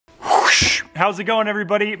How's it going,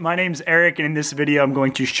 everybody? My name's Eric, and in this video I'm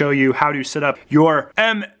going to show you how to set up your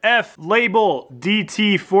MFLABEL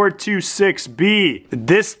DT426B.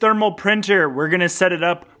 This thermal printer, we're gonna set it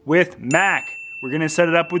up with Mac, we're gonna set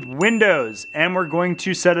it up with Windows, and we're going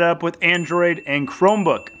to set it up with Android and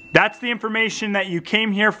Chromebook. That's the information that you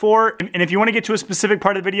came here for. And if you want to get to a specific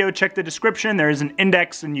part of the video, check the description. There is an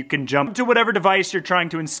index and you can jump to whatever device you're trying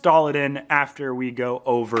to install it in after we go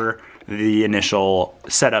over the initial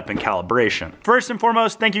setup and calibration. First and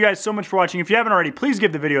foremost, thank you guys so much for watching. If you haven't already, please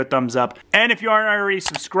give the video a thumbs up. And if you aren't already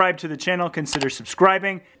subscribed to the channel, consider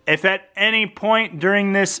subscribing. If at any point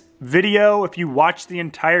during this video, if you watch the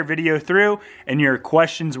entire video through and your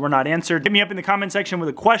questions were not answered, hit me up in the comment section with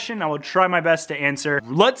a question. I will try my best to answer.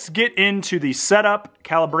 Let's get into the setup,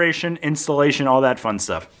 calibration, installation, all that fun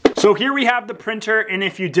stuff. So here we have the printer, and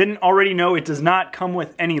if you didn't already know, it does not come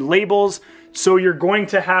with any labels. So you're going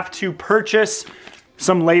to have to purchase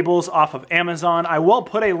some labels off of Amazon. I will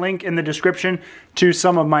put a link in the description to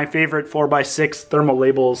some of my favorite 4x6 thermal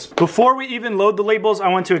labels. Before we even load the labels, I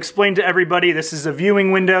want to explain to everybody, this is a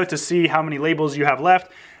viewing window to see how many labels you have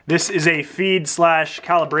left. This is a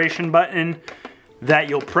feed/calibration button that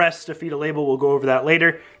you'll press to feed a label. We'll go over that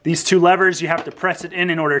later. These two levers, you have to press it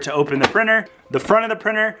in order to open the printer. The front of the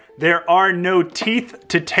printer, there are no teeth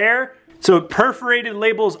to tear. So perforated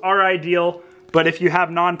labels are ideal, but if you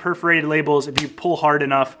have non-perforated labels, if you pull hard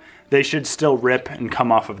enough, they should still rip and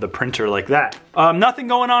come off of the printer like that. Nothing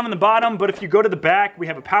going on the bottom, but if you go to the back, we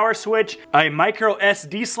have a power switch, a micro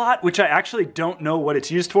SD slot, which I actually don't know what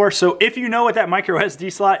it's used for. So if you know what that micro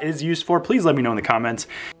SD slot is used for, please let me know in the comments.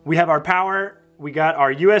 We have our power, we got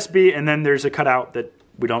our USB, and then there's a cutout that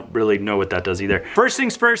we don't really know what that does either. First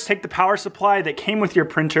things first, take the power supply that came with your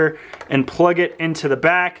printer and plug it into the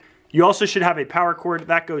back. You also should have a power cord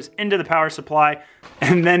that goes into the power supply,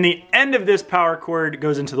 and then the end of this power cord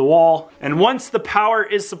goes into the wall. And once the power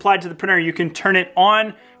is supplied to the printer, you can turn it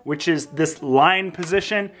on, which is this line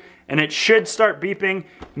position, and it should start beeping,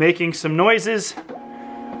 making some noises.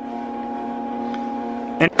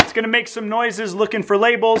 And it's gonna make some noises looking for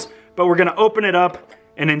labels, but we're gonna open it up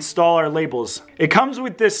and install our labels. It comes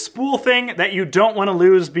with this spool thing that you don't want to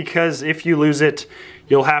lose, because if you lose it,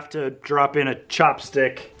 you'll have to drop in a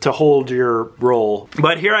chopstick to hold your roll.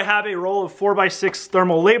 But here I have a roll of 4x6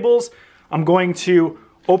 thermal labels. I'm going to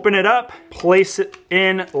open it up, place it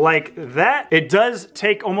in like that. It does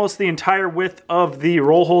take almost the entire width of the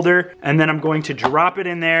roll holder, and then I'm going to drop it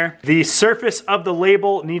in there. The surface of the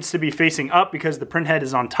label needs to be facing up because the print head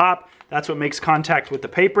is on top. That's what makes contact with the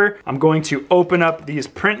paper. I'm going to open up these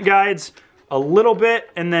print guides a little bit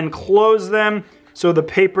and then close them so the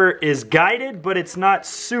paper is guided, but it's not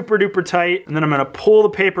super duper tight. And then I'm gonna pull the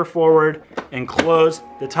paper forward and close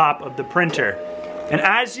the top of the printer. And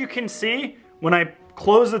as you can see, when I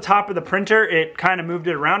close the top of the printer, it kind of moved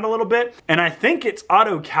it around a little bit. And I think it's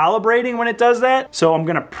auto calibrating when it does that. So I'm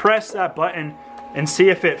gonna press that button and see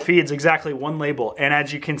if it feeds exactly one label. And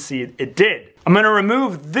as you can see, it did. I'm gonna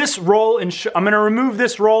remove this roll and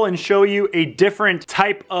show you a different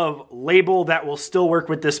type of label that will still work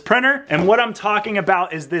with this printer. And what I'm talking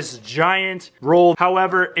about is this giant roll.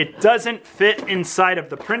 However, it doesn't fit inside of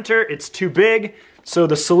the printer. It's too big. So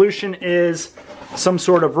the solution is some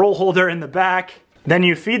sort of roll holder in the back. Then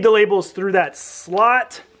you feed the labels through that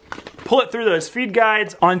slot, pull it through those feed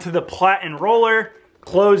guides onto the platen roller,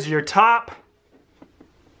 close your top,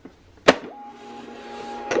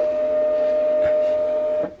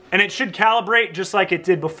 and it should calibrate just like it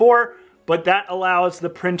did before, but that allows the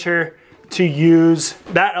printer to use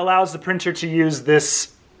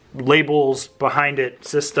this labels behind it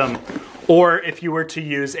system. Or if you were to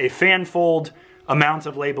use a fan fold amount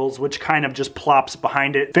of labels, which kind of just plops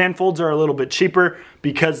behind it. Fan folds are a little bit cheaper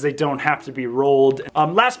because they don't have to be rolled.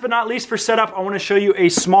 Last but not least for setup, I want to show you a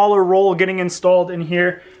smaller roll getting installed in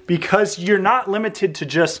here, because you're not limited to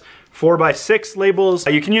just 4x6 labels.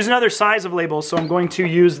 You can use another size of labels, so I'm going to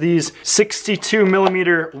use these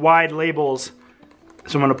 62mm wide labels.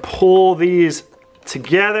 So I'm going to pull these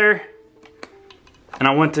together, and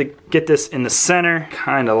I want to get this in the center,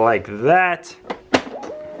 kind of like that.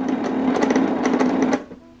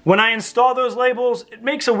 When I install those labels, it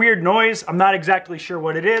makes a weird noise. I'm not exactly sure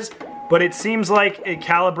what it is, but it seems like it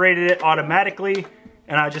calibrated it automatically,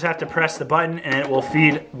 and I just have to press the button and it will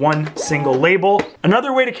feed one single label.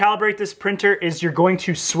 Another way to calibrate this printer is you're going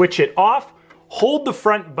to switch it off, hold the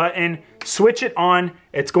front button, switch it on.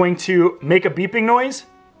 It's going to make a beeping noise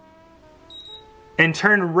and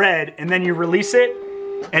turn red, and then you release it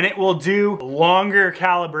and it will do longer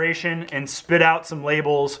calibration and spit out some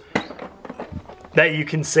labels that you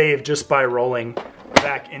can save just by rolling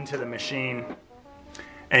back into the machine.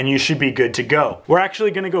 and you should be good to go. We're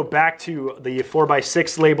actually gonna go back to the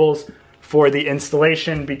 4x6 labels for the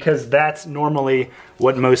installation because that's normally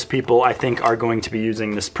what most people I think are going to be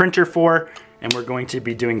using this printer for, and we're going to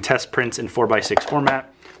be doing test prints in 4x6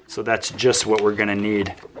 format, so that's just what we're gonna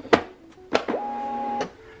need.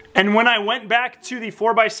 And when I went back to the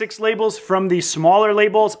 4x6 labels from the smaller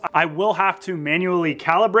labels, I will have to manually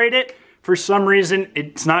calibrate it. For some reason,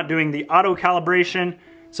 it's not doing the auto calibration,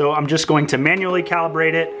 so I'm just going to manually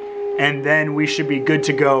calibrate it, and then we should be good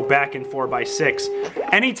to go back in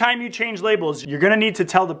 4x6. Anytime you change labels, you're gonna need to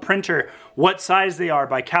tell the printer what size they are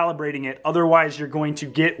by calibrating it. Otherwise, you're going to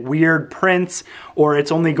get weird prints, or it's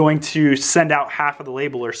only going to send out half of the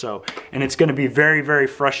label or so, and it's gonna be very, very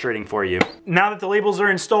frustrating for you. Now that the labels are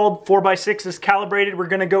installed, 4x6 is calibrated, we're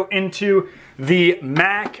gonna go into the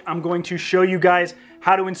Mac. I'm going to show you guys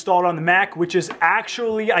how to install it on the Mac, which is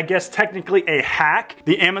actually, I guess, technically a hack.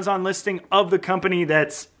 The Amazon listing of the company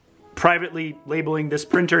that's privately labeling this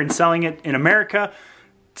printer and selling it in America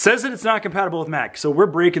says that it's not compatible with Mac, so we're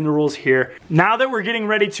breaking the rules here. Now that we're getting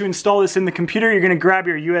ready to install this in the computer, you're gonna grab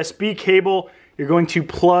your USB cable, you're going to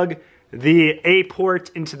plug the A port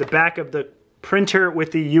into the back of the printer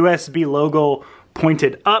with the USB logo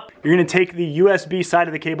pointed up. You're gonna take the USB side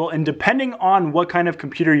of the cable, and depending on what kind of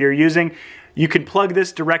computer you're using, you can plug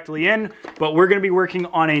this directly in, but we're gonna be working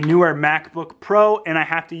on a newer MacBook Pro, and I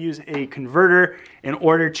have to use a converter in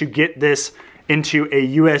order to get this into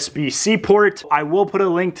a USB-C port. I will put a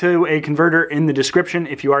link to a converter in the description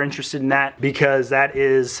if you are interested in that, because that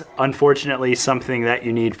is unfortunately something that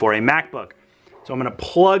you need for a MacBook. So I'm gonna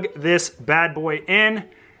plug this bad boy in,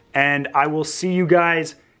 and I will see you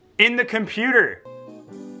guys in the computer.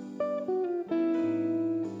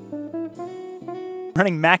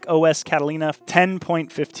 Running Mac OS Catalina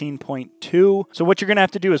 10.15.2. So what you're gonna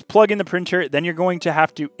have to do is plug in the printer, then you're going to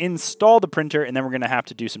have to install the printer, and then we're gonna have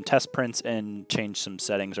to do some test prints and change some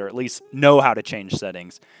settings, or at least know how to change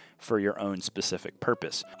settings for your own specific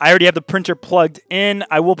purpose. I already have the printer plugged in.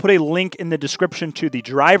 I will put a link in the description to the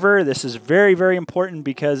driver. This is very, very important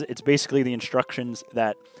because it's basically the instructions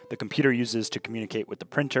that the computer uses to communicate with the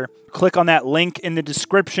printer. Click on that link in the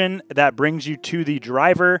description. That brings you to the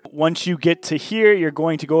driver. Once you get to here, you're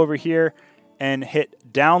going to go over here and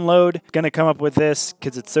hit download. It's gonna come up with this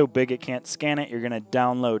because it's so big it can't scan it. You're gonna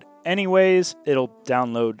download anyways. It'll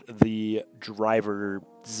download the driver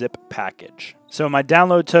zip package. So my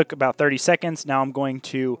download took about 30 seconds. Now I'm going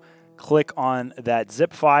to click on that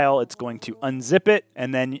zip file. It's going to unzip it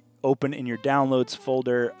and then open in your downloads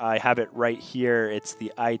folder. I have it right here. It's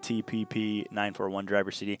the ITPP941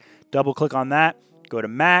 driver CD. Double click on that, go to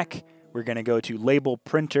Mac. We're gonna go to label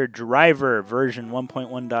printer driver version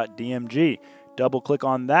 1.1.dmg. Double click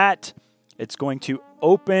on that. It's going to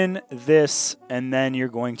open this, and then you're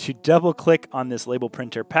going to double click on this label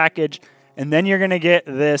printer package, and then you're gonna get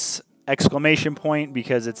this exclamation point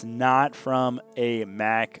because it's not from a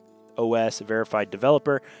Mac OS verified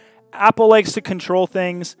developer. Apple likes to control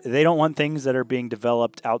things. They don't want things that are being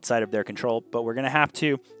developed outside of their control, but we're gonna have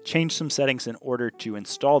to change some settings in order to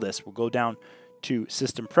install this. We'll go down to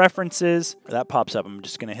System Preferences. That pops up. I'm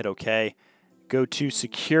just gonna hit OK. Go to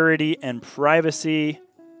Security and Privacy.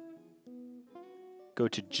 Go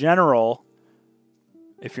to General,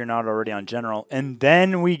 if you're not already on General, and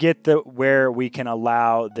then we get where we can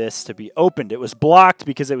allow this to be opened. It was blocked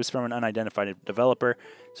because it was from an unidentified developer,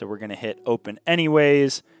 so we're gonna hit Open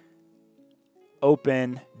anyways.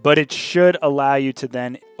 Open, but it should allow you to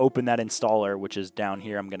then open that installer, which is down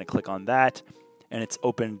here. I'm going to click on that, and it's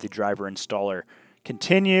opened the driver installer.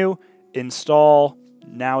 Continue, install.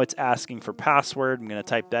 Now it's asking for password. I'm going to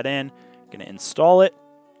type that in. I'm going to install it.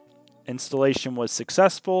 Installation was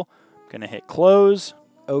successful. I'm going to hit close.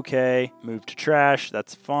 Okay, move to trash.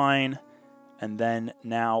 That's fine. And then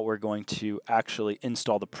now we're going to actually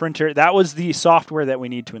install the printer. That was the software that we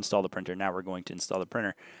need to install the printer. Now we're going to install the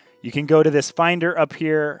printer. You can go to this finder up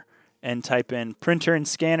here and type in printer and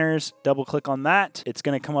scanners, double click on that. It's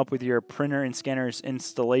gonna come up with your printer and scanners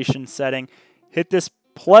installation setting. Hit this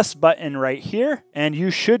plus button right here, and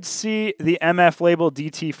you should see the MFLABEL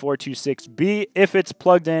DT426B if it's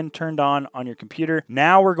plugged in, turned on your computer.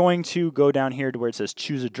 Now we're going to go down here to where it says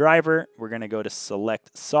choose a driver. We're gonna go to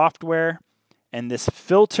select software, and this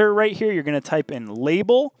filter right here, you're gonna type in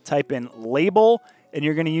label, and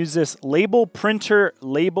you're going to use this label printer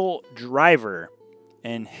label driver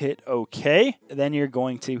and hit OK. Then you're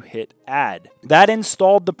going to hit add. That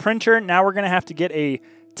installed the printer. Now we're going to have to get a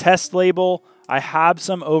test label. I have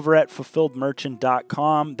some over at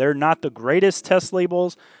fulfilledmerchant.com. They're not the greatest test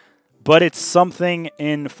labels, but it's something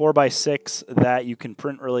in 4x6 that you can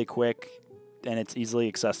print really quick and it's easily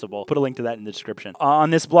accessible. Put a link to that in the description. On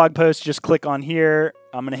this blog post, just click on here.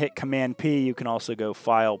 I'm going to hit Command P. You can also go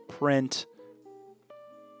File, Print.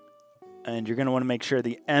 And you're going to want to make sure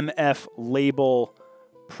the MFLABEL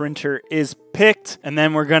printer is picked. And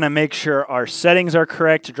then we're going to make sure our settings are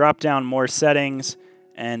correct. Drop down more settings.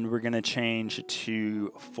 And we're going to change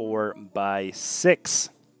to 4x6.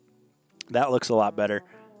 That looks a lot better.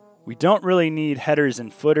 We don't really need headers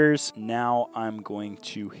and footers. Now I'm going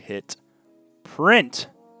to hit print.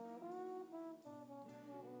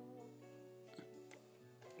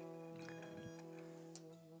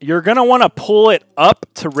 You're going to want to pull it up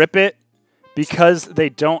to rip it because they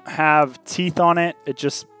don't have teeth on it.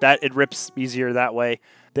 It rips easier that way.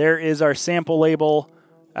 There is our sample label.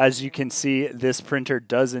 As you can see, this printer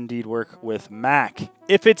does indeed work with Mac.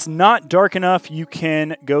 If it's not dark enough, you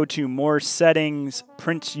can go to More Settings,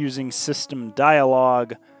 Print Using System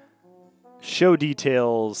Dialog, Show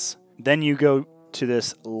Details. Then you go to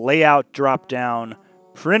this Layout drop-down,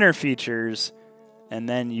 Printer Features, and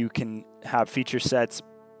then you can have Feature Sets,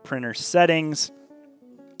 Printer Settings,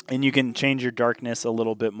 and you can change your darkness a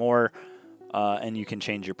little bit more, and you can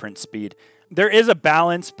change your print speed. There is a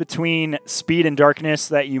balance between speed and darkness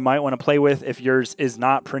that you might want to play with if yours is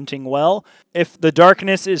not printing well. If the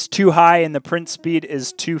darkness is too high and the print speed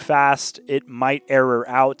is too fast, it might error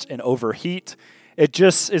out and overheat. It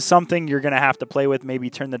just is something you're going to have to play with. Maybe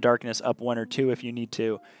turn the darkness up 1 or 2 if you need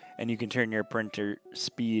to, and you can turn your printer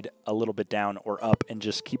speed a little bit down or up and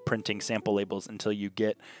just keep printing sample labels until you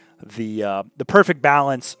get the perfect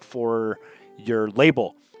balance for your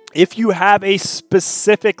label. If you have a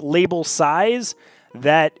specific label size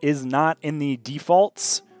that is not in the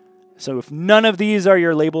defaults, so if none of these are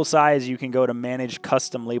your label size, you can go to Manage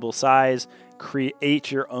Custom Label Size,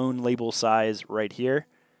 create your own label size right here.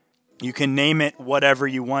 You can name it whatever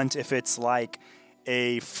you want. If it's like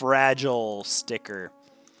a fragile sticker,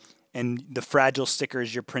 and the fragile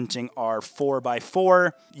stickers you're printing are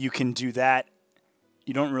 4x4, you can do that.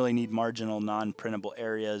 You don't really need marginal non-printable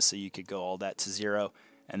areas, so you could go all that to 0.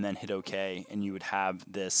 And then hit OK, and you would have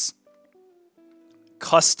this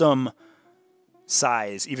custom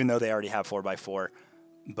size, even though they already have 4x4.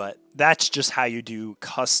 But that's just how you do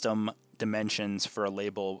custom dimensions for a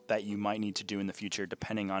label that you might need to do in the future,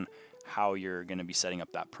 depending on how you're going to be setting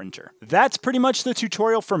up that printer. That's pretty much the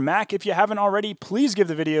tutorial for Mac. If you haven't already, please give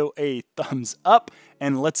the video a thumbs up,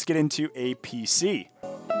 and let's get into a PC.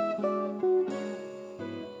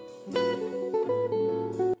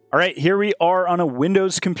 All right, here we are on a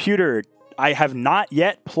Windows computer. I have not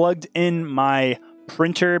yet plugged in my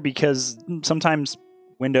printer because sometimes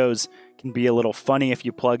Windows can be a little funny if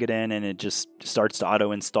you plug it in and it just starts to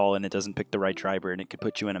auto-install and it doesn't pick the right driver and it could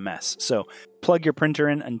put you in a mess. So plug your printer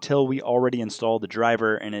in until we already install the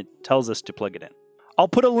driver and it tells us to plug it in. I'll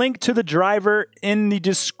put a link to the driver in the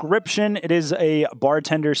description. It is a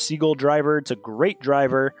Bartender Seagull driver. It's a great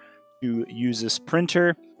driver to use this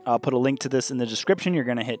printer. I'll put a link to this in the description. You're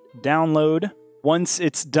going to hit download. Once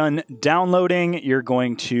it's done downloading, you're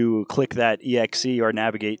going to click that exe or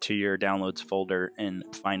navigate to your downloads folder and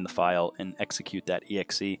find the file and execute that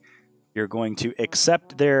exe. You're going to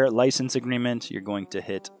accept their license agreement. You're going to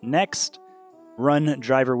hit next, run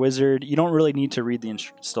driver wizard. You don't really need to read the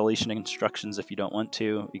installation instructions if you don't want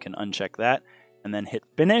to. You can uncheck that and then hit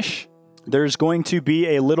finish. There's going to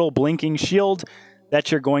be a little blinking shield that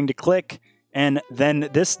you're going to click. And then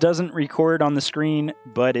this doesn't record on the screen,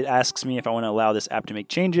 but it asks me if I want to allow this app to make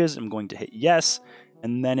changes. I'm going to hit yes,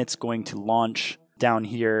 and then it's going to launch. Down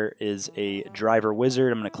here is a driver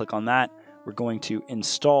wizard. I'm going to click on that. We're going to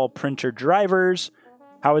install printer drivers.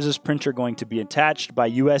 How is this printer going to be attached?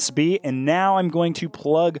 By USB. And now I'm going to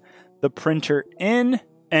plug the printer in,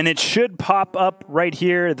 and it should pop up right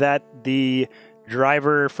here that the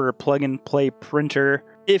driver for a plug-and-play printer,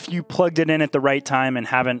 if you plugged it in at the right time and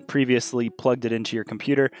haven't previously plugged it into your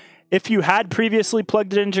computer. If you had previously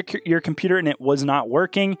plugged it into your computer and it was not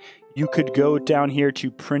working, you could go down here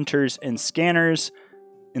to printers and scanners,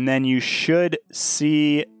 and then you should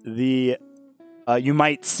see the, you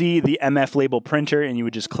might see the MFLABEL printer, and you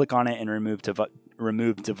would just click on it and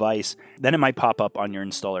remove device. Then it might pop up on your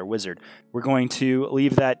installer wizard. We're going to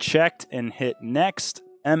leave that checked and hit next.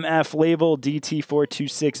 MFLABEL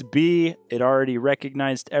DT426B. It already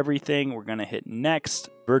recognized everything. We're going to hit next.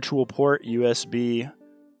 Virtual port USB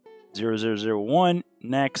 0001.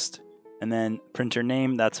 Next. And then printer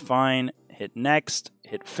name. That's fine. Hit next.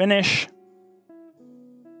 Hit finish.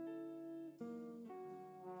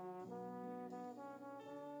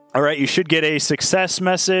 All right, you should get a success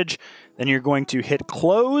message. Then you're going to hit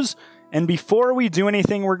close. And before we do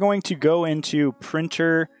anything, we're going to go into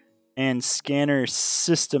printer and scanner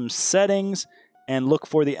system settings and look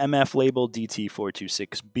for the MFLABEL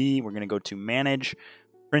DT426B. We're going to go to manage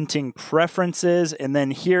printing preferences, and then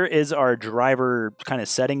here is our driver kind of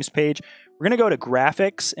settings page. We're going to go to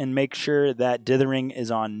graphics and make sure that dithering is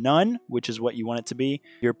on none, which is what you want it to be.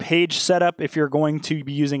 Your page setup, if you're going to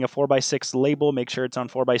be using a 4x6 label, make sure it's on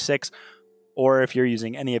 4x6. Or if you're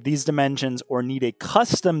using any of these dimensions or need a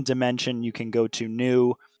custom dimension, you can go to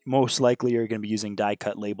new. Most likely you're going to be using die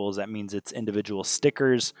cut labels. That means it's individual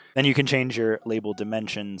stickers. Then you can change your label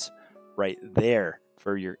dimensions right there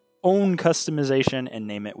for your own customization and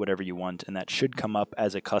name it whatever you want. And that should come up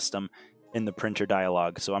as a custom in the printer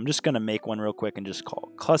dialog. So I'm just going to make one real quick and just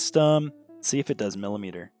call it custom. See if it does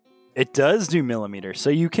millimeter. It does do millimeter. So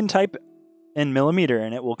you can type in millimeter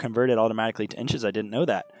and it will convert it automatically to inches. I didn't know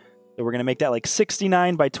that. So we're going to make that like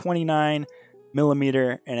 69 by 29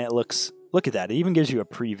 millimeter. And it looks, look at that. It even gives you a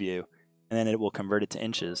preview and then it will convert it to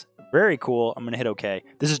inches. Very cool. I'm going to hit OK.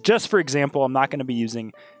 This is just for example. I'm not going to be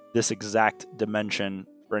using this exact dimension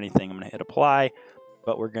for anything. I'm going to hit apply,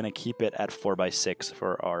 but we're going to keep it at 4x6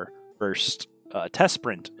 for our first test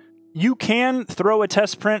print. You can throw a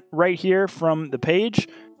test print right here from the page.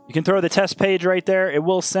 You can throw the test page right there. It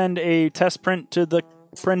will send a test print to the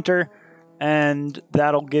printer and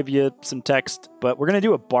that'll give you some text, but we're going to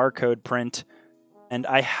do a barcode print. And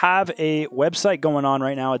I have a website going on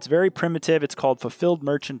right now. It's very primitive. It's called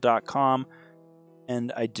fulfilledmerchant.com.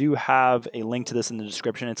 And I do have a link to this in the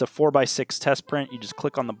description. It's a 4x6 test print. You just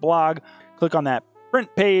click on the blog, click on that print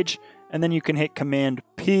page, and then you can hit Command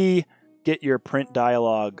P, get your print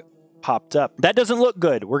dialog popped up. That doesn't look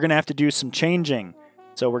good. We're going to have to do some changing.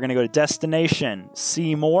 So we're going to go to Destination,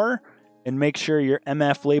 See More, and make sure your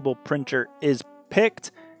MFLABEL printer is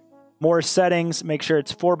picked. More settings, make sure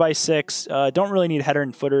it's 4x6. Don't really need header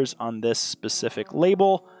and footers on this specific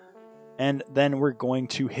label. And then we're going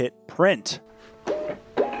to hit Print.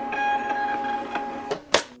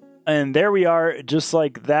 And there we are, just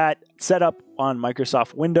like that, set up on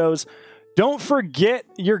Microsoft Windows. Don't forget,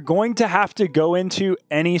 you're going to have to go into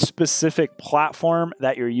any specific platform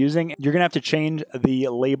that you're using. You're going to have to change the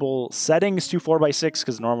label settings to 4x6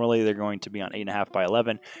 because normally they're going to be on 8.5 by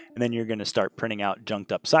 11. And then you're going to start printing out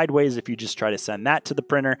junked up sideways if you just try to send that to the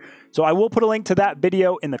printer. So I will put a link to that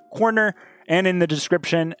video in the corner and in the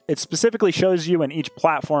description. It specifically shows you in each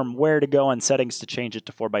platform where to go on settings to change it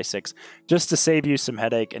to 4x6 just to save you some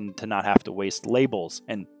headache and to not have to waste labels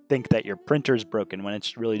and think that your printer's broken when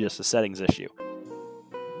it's really just a settings issue.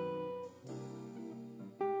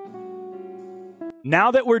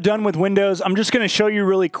 Now that we're done with Windows, I'm just going to show you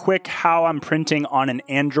really quick how I'm printing on an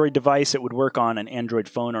Android device. It would work on an Android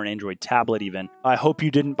phone or an Android tablet even. I hope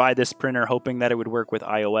you didn't buy this printer hoping that it would work with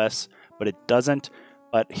iOS, but it doesn't.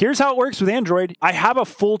 But here's how it works with Android. I have a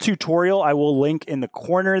full tutorial I will link in the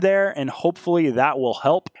corner there, and hopefully that will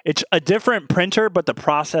help. It's a different printer, but the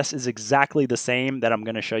process is exactly the same that I'm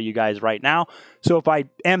going to show you guys right now. So if I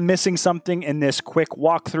am missing something in this quick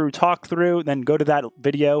walkthrough, talk through, then go to that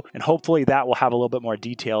video, and hopefully that will have a little bit more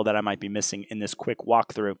detail that I might be missing in this quick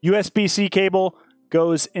walkthrough. USB-C cable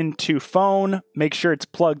goes into phone. Make sure it's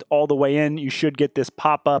plugged all the way in. You should get this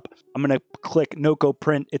pop-up. I'm going to click Noco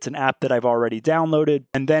Print. It's an app that I've already downloaded.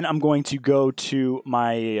 And then I'm going to go to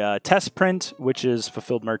my test print, which is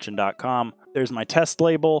fulfilledmerchant.com. There's my test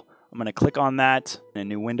label. I'm going to click on that in a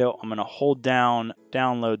new window. I'm going to hold down,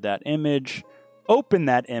 download that image, open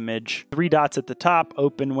that image, 3 dots at the top,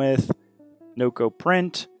 open with Noco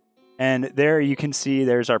Print. And there you can see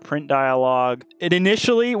there's our print dialog.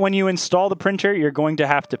 Initially, when you install the printer, you're going to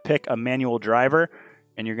have to pick a manual driver,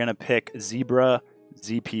 and you're going to pick Zebra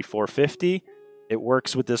ZP450. It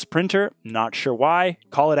works with this printer. Not sure why.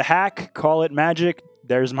 Call it a hack. Call it magic.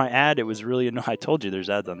 There's my ad. It was really annoying. I told you there's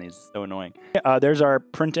ads on these. It's so annoying. There's our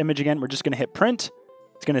print image again. We're just going to hit print.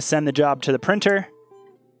 It's going to send the job to the printer.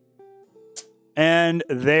 And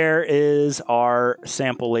there is our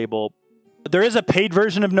sample label. There is a paid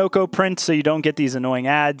version of Noco Print, so you don't get these annoying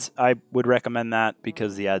ads. I would recommend that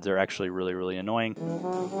because the ads are actually really, really annoying.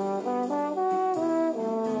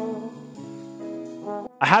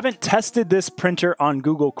 I haven't tested this printer on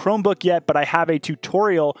Google Chromebook yet, but I have a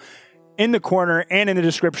tutorial in the corner and in the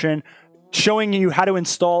description showing you how to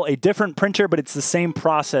install a different printer, but it's the same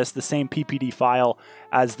process, the same PPD file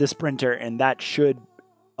as this printer, and that should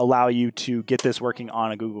allow you to get this working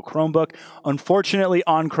on a Google Chromebook. Unfortunately,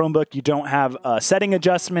 on Chromebook, you don't have setting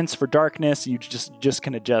adjustments for darkness. You just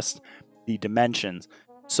can adjust the dimensions.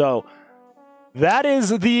 So that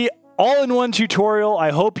is the all-in-one tutorial. I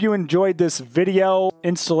hope you enjoyed this video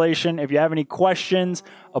installation. If you have any questions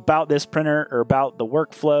about this printer or about the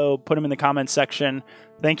workflow, put them in the comments section.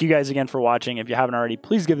 Thank you guys again for watching. If you haven't already,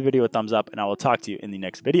 please give the video a thumbs up, and I will talk to you in the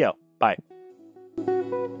next video. Bye.